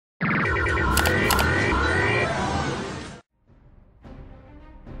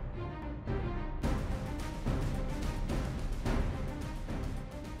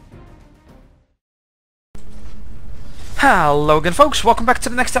Hello again folks, welcome back to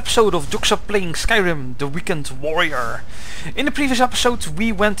the next episode of Joxer playing Skyrim, the Weekend Warrior. In the previous episode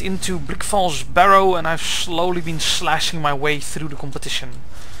we went into Brickfall's Barrow and I've slowly been slashing my way through the competition.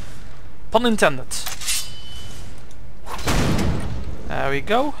 Pun intended. There we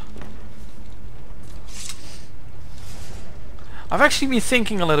go. I've actually been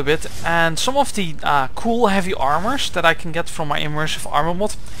thinking a little bit, and some of the cool heavy armors that I can get from my immersive armor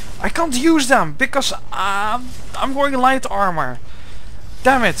mod, I can't use them because I'm wearing light armor.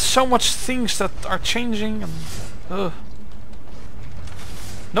 Damn it, so much things that are changing and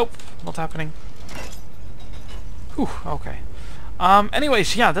nope, not happening. Whew, okay.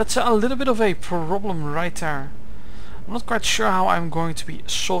 Anyways, yeah, that's a little bit of a problem right there. I'm not quite sure how I'm going to be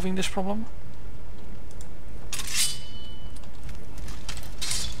solving this problem.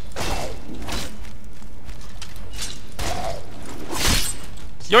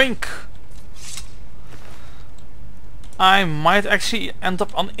 Yoink! I might actually end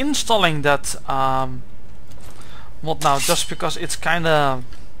up uninstalling that mod now, just because it's kinda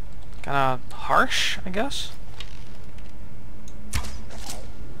harsh, I guess.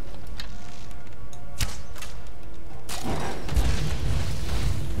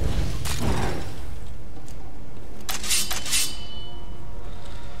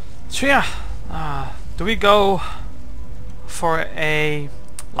 So yeah, do we go for a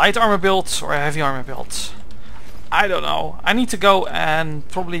light armor build or a heavy armor build? I don't know. I need to go and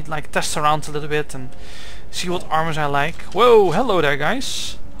probably like test around a little bit and see what armors I like. Whoa, hello there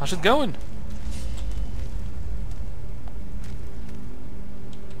guys. How's it going?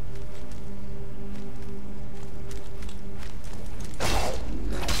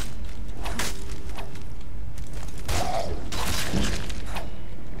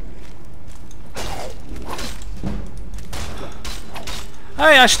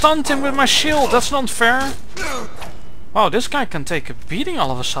 Hey, I stunned him with my shield, that's not fair. Wow, this guy can take a beating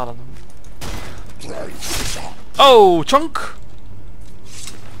all of a sudden. Oh, chunk!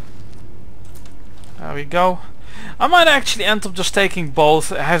 There we go. I might actually end up just taking both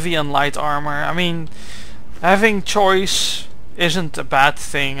heavy and light armor. I mean, having choice isn't a bad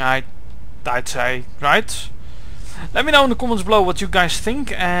thing, I'd say, right? Let me know in the comments below what you guys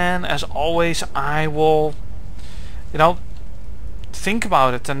think, and as always I will, think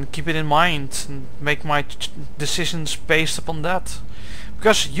about it and keep it in mind and make my decisions based upon that,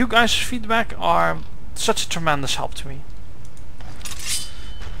 because you guys' feedback are such a tremendous help to me.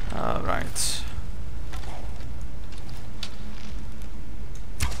 Alright.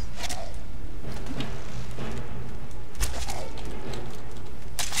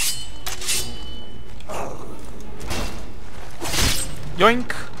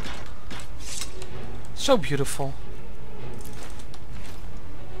 Yoink! So beautiful.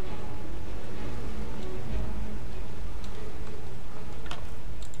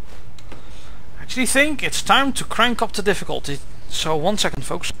 I actually think it's time to crank up the difficulty. So 1 second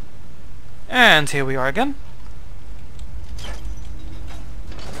folks. And here we are again.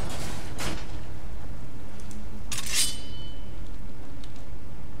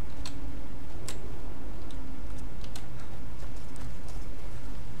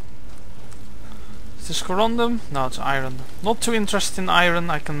 Is this corundum? No, it's iron. Not too interested in iron,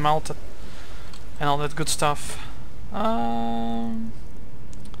 I can melt it and all that good stuff.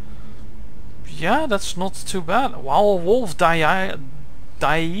 Yeah, that's not too bad. Wow, Wolf Daito?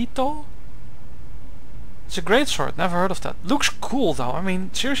 It's a great sword, never heard of that. Looks cool though, I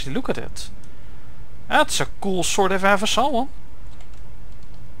mean, seriously, look at it. That's a cool sword if I ever saw one.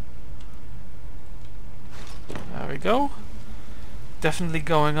 There we go. Definitely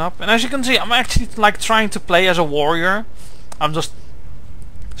going up. And as you can see, I'm actually like trying to play as a warrior. I'm just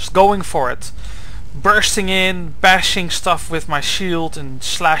going for it. Bursting in, bashing stuff with my shield and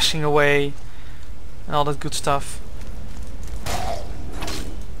slashing away. And all that good stuff.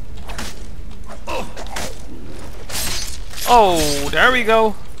 Oh, there we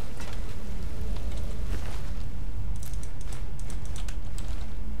go.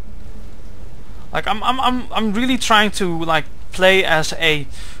 Like I'm really trying to like play as a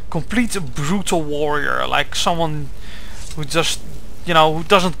complete brutal warrior, like someone who just, who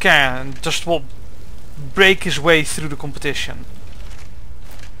doesn't care and just will break his way through the competition.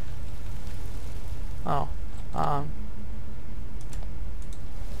 Oh, hi.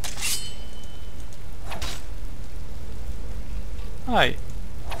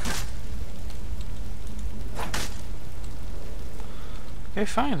 Okay,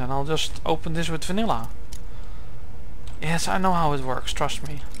 fine, then I'll just open this with vanilla. Yes, I know how it works, trust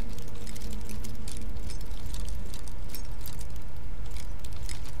me.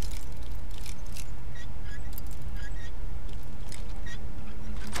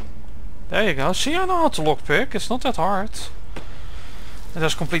 There you go. See, I know how to lockpick. It's not that hard. I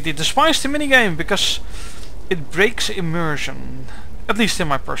just completely despise the minigame because it breaks immersion. At least in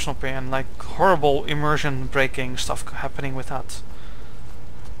my personal opinion. Like horrible immersion breaking stuff happening with that.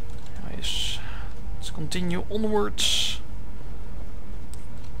 Nice. Let's continue onwards.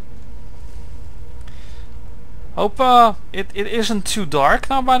 Hope it isn't too dark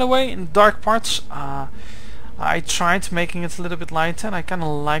now, by the way. In dark parts, I tried making it a little bit lighter and I kinda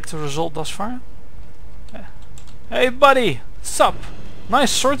like the result thus far. Hey buddy! What's up? Nice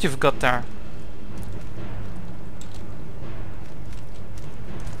sword you've got there.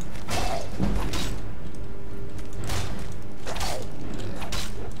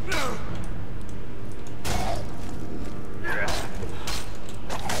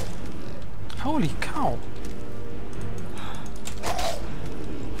 Holy cow!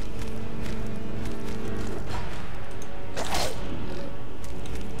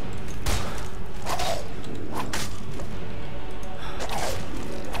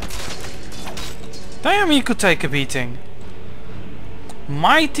 Damn, he could take a beating.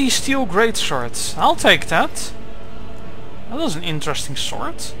 Mighty steel greatsword. I'll take that. That was an interesting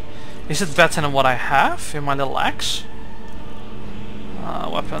sword. Is it better than what I have in my little axe?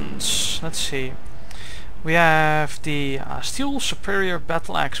 Weapons. Let's see. We have the steel superior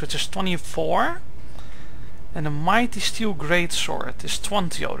battle axe, which is 24, and the mighty steel greatsword is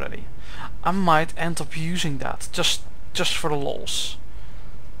 20 already. I might end up using that just for the lols.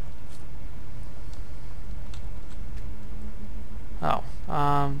 Oh,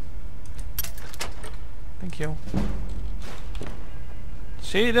 thank you.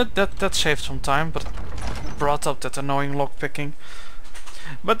 See, that saved some time, but brought up that annoying lockpicking.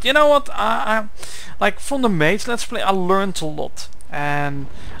 But you know what? Like from the Mage Let's Play, I learned a lot, and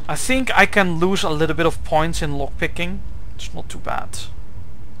I think I can lose a little bit of points in lockpicking. It's not too bad.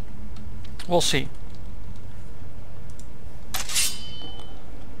 We'll see.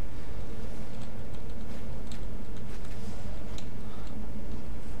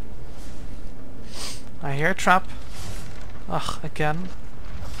 I hear a trap. Ugh, again.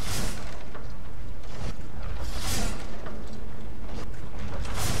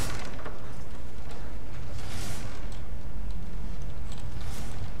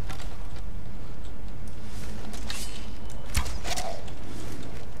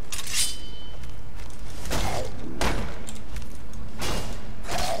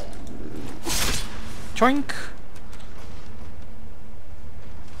 Choink.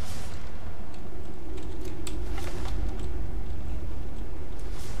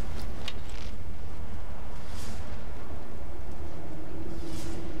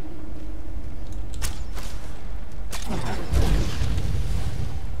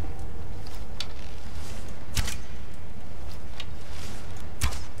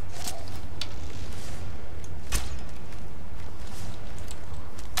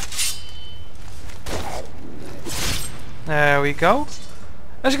 There we go.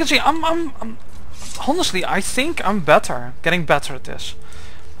 As you can see, I'm honestly, I think I'm getting better at this.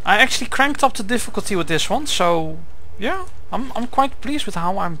 I actually cranked up the difficulty with this one, so yeah, I'm quite pleased with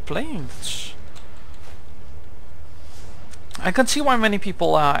how I'm playing this. I can see why many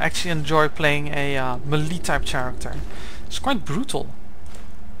people actually enjoy playing a melee type character. It's quite brutal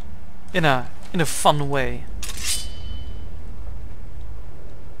in a fun way.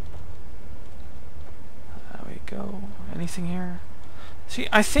 There we go. Anything here? See,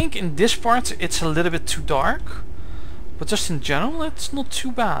 I think in this part it's a little bit too dark, but just in general it's not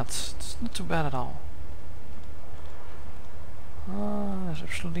too bad. It's not too bad at all. There's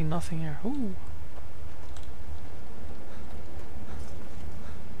absolutely nothing here. Ooh.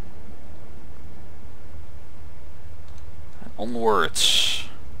 And onwards.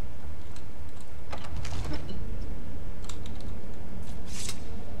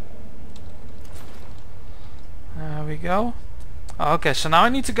 There we go. Okay, so now I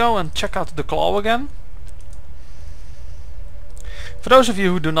need to go and check out the claw again. For those of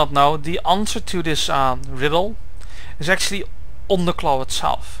you who do not know, the answer to this riddle is actually on the claw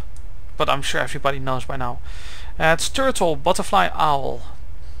itself. But I'm sure everybody knows by now. It's turtle, butterfly, owl.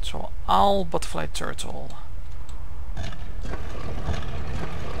 So owl, butterfly, turtle.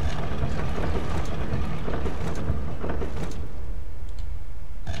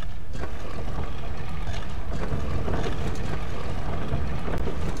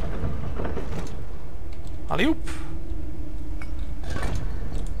 Alley-oop.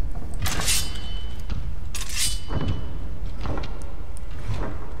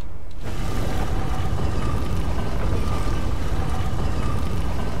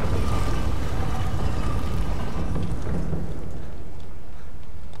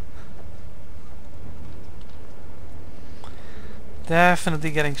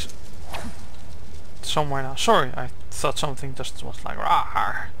 Definitely getting somewhere now. Sorry, I thought something just was like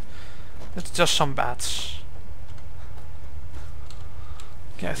rawr. It's just some bats.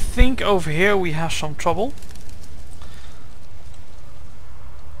 Okay, I think over here we have some trouble.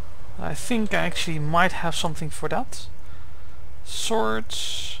 I think I actually might have something for that.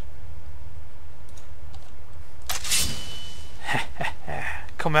 Swords.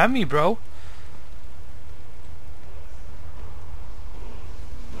 Come at me, bro.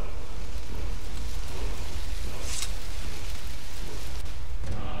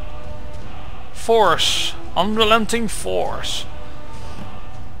 Force. Unrelenting force.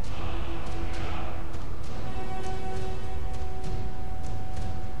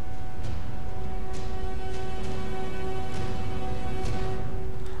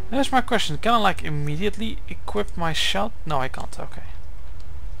 There's my question. Can I like immediately equip my shot? No, I can't. Okay.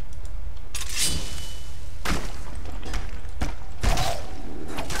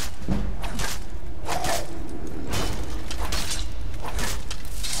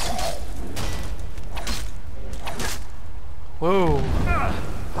 Whoa.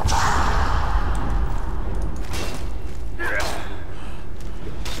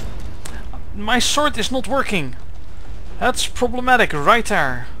 My sword is not working. That's problematic right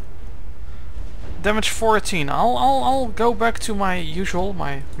there. Damage 14. I'll go back to my usual,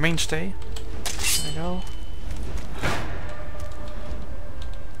 my mainstay. There we go.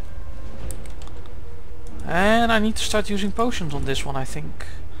 And I need to start using potions on this one, I think.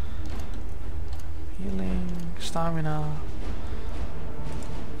 Healing, stamina.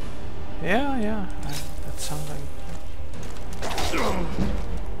 Yeah, that sounds like...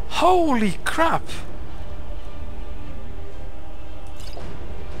 Holy crap!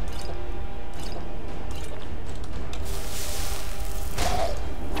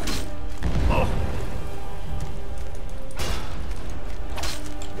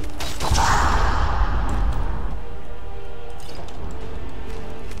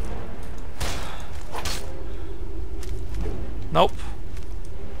 Nope.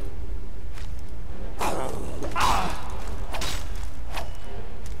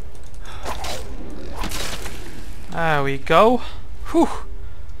 There we go. Whew.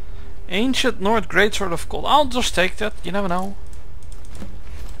 Ancient North Greatsword of Cold. I'll just take that. You never know.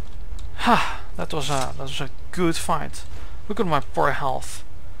 Ha! That was a good fight. Look at my poor health.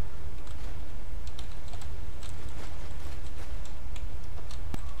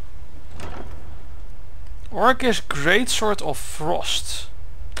 Orcish Greatsword of Frost.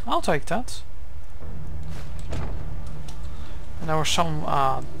 I'll take that. And there were some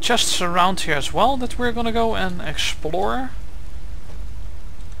chests around here as well that we're gonna go and explore.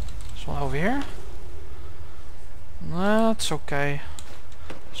 There's one over here. That's okay.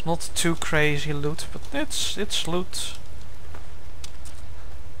 It's not too crazy loot, but it's loot.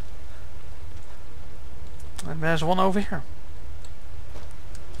 And there's one over here.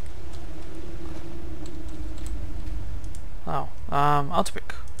 Oh, auto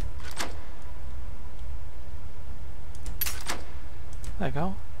pick. There you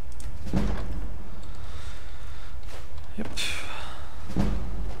go. Yep.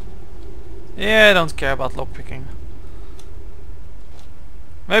 Yeah, I don't care about lockpicking.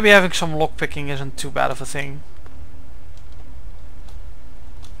 Maybe having some lockpicking isn't too bad of a thing.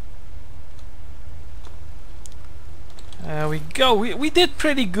 There we go. We did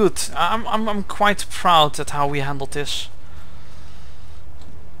pretty good. I'm quite proud at how we handled this.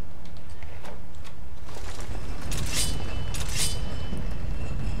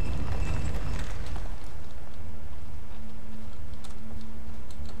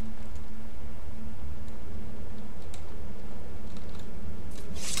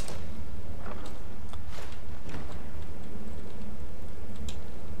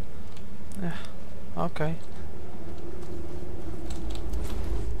 Yeah, okay.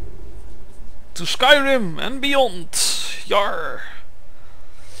 To Skyrim and beyond. Yar.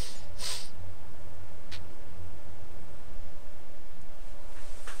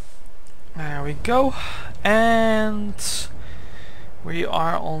 There we go. And we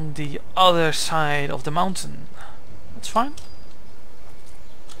are on the other side of the mountain. That's fine.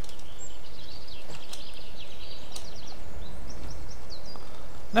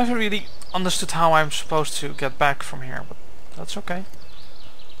 Never really understood how I'm supposed to get back from here, but that's okay.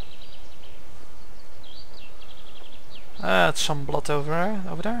 That's some blood over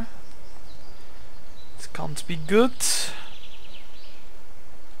there. It can't be good.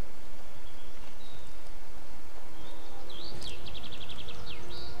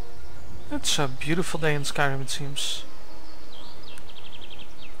 It's a beautiful day in Skyrim, it seems.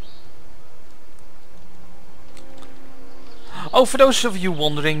 Oh, for those of you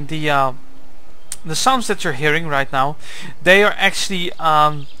wondering, the sounds that you're hearing right now, they are actually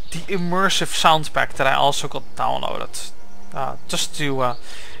the immersive sound pack that I also got downloaded. Just to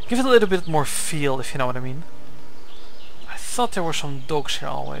give it a little bit more feel, if you know what I mean. I thought there were some dogs here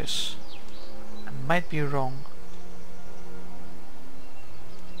always. I might be wrong.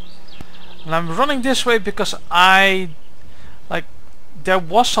 And I'm running this way because there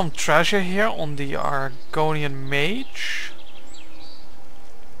was some treasure here on the Argonian Mage.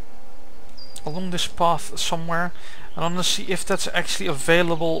 Along this path somewhere. And I want to see if that's actually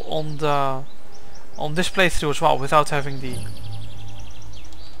available on this playthrough as well, without having the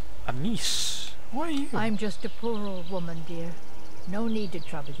Anise. Who are you? I'm just a poor old woman, dear. No need to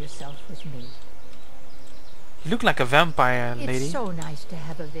trouble yourself with me. You look like a vampire, lady. It's so nice to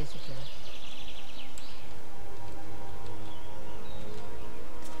have a visitor.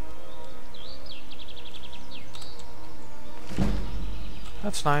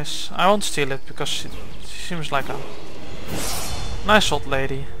 That's nice. I won't steal it because she seems like a nice old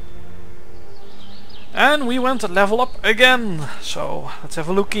lady. And we went a level up again. So let's have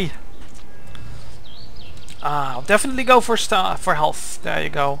a looky. I'll definitely go for health. There you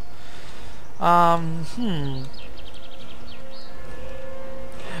go. My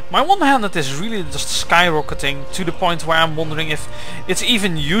one-handed is really just skyrocketing to the point where I'm wondering if it's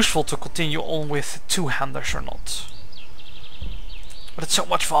even useful to continue on with two-handers or not. But it's so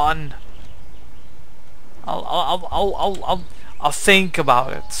much fun. I'll think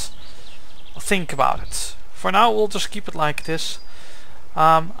about it. I'll think about it. For now, we'll just keep it like this.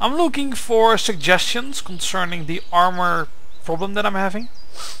 I'm looking for suggestions concerning the armor problem that I'm having.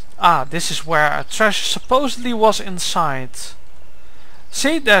 This is where a treasure supposedly was inside.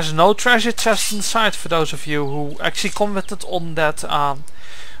 See, there's no treasure chest inside for those of you who actually commented on that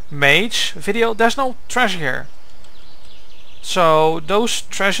mage video. There's no treasure here. So those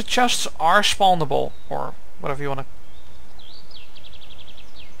treasure chests are spawnable, or whatever you want to.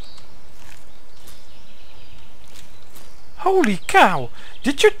 Holy cow!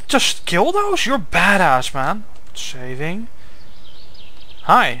 Did you just kill those? You're badass, man. Saving.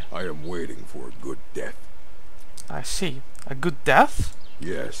 Hi. I am waiting for a good death. I see. A good death?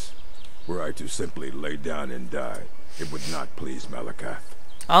 Yes. Were I to simply lay down and die, it would not please Malakath.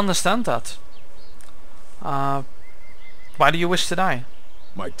 I understand that. Why do you wish to die?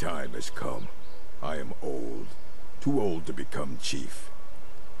 My time has come. I am old. Too old to become chief.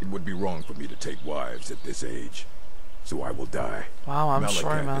 It would be wrong for me to take wives at this age. So I will die. Wow, I'm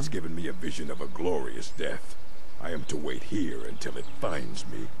sorry, man. Malakath has given me a vision of a glorious death. I am to wait here until it finds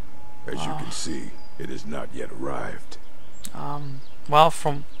me. As you can see, it has not yet arrived. Well,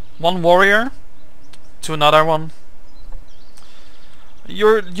 from one warrior to another one.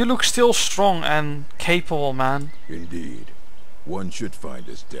 You look still strong and capable, man. Indeed. One should find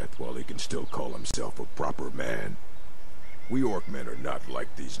his death while he can still call himself a proper man. We Orc-men are not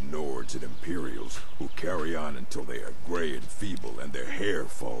like these Nords and Imperials who carry on until they are gray and feeble and their hair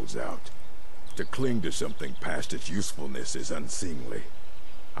falls out. To cling to something past its usefulness is unseemly.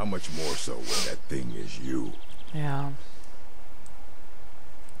 How much more so when that thing is you? Yeah.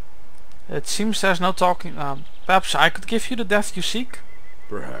 It seems there's no talking. Perhaps I could give you the death you seek?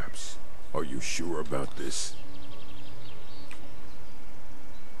 Perhaps. Are you sure about this?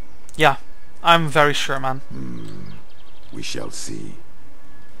 Yeah, I'm very sure, man. We shall see.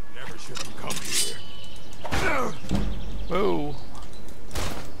 Never should have come here. Whoa.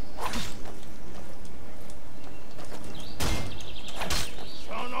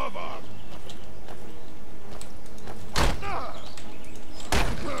 Son of a...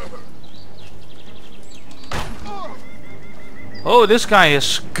 Oh, this guy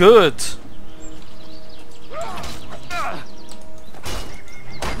is good.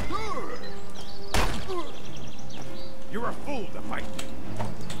 You're a fool to fight me.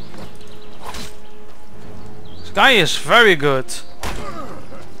 This guy is very good.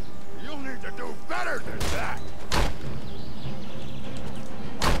 You'll need to do better than that.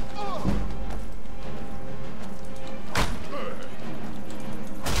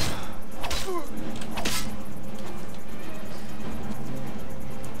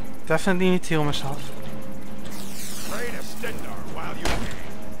 Definitely need to heal myself. Pray to Stendar while you can.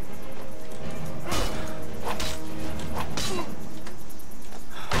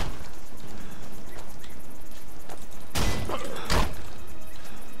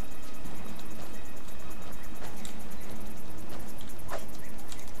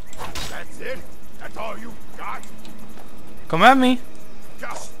 That's it? That's all you got? Come at me.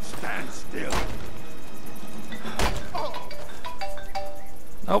 Just stand still.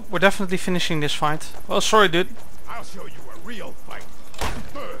 Oh, we're definitely finishing this fight. Oh, sorry, dude. I'll show you a real fight.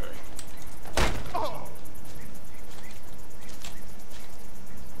 Oh.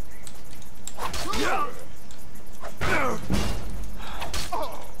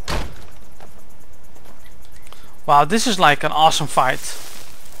 Wow, this is like an awesome fight.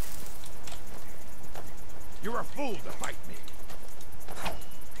 You're a fool to fight me.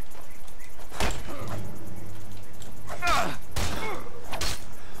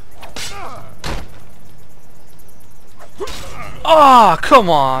 Ah, come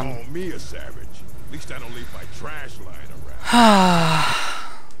on. Call me a savage. At least I don't leave my trash lying around.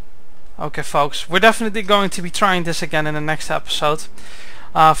 Okay, folks, we're definitely going to be trying this again in the next episode.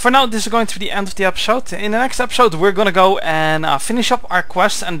 For now, this is going to be the end of the episode. In the next episode, we're gonna go and finish up our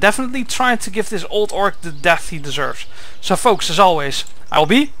quest and definitely try to give this old orc the death he deserves. So, folks, as always, I will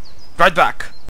be right back.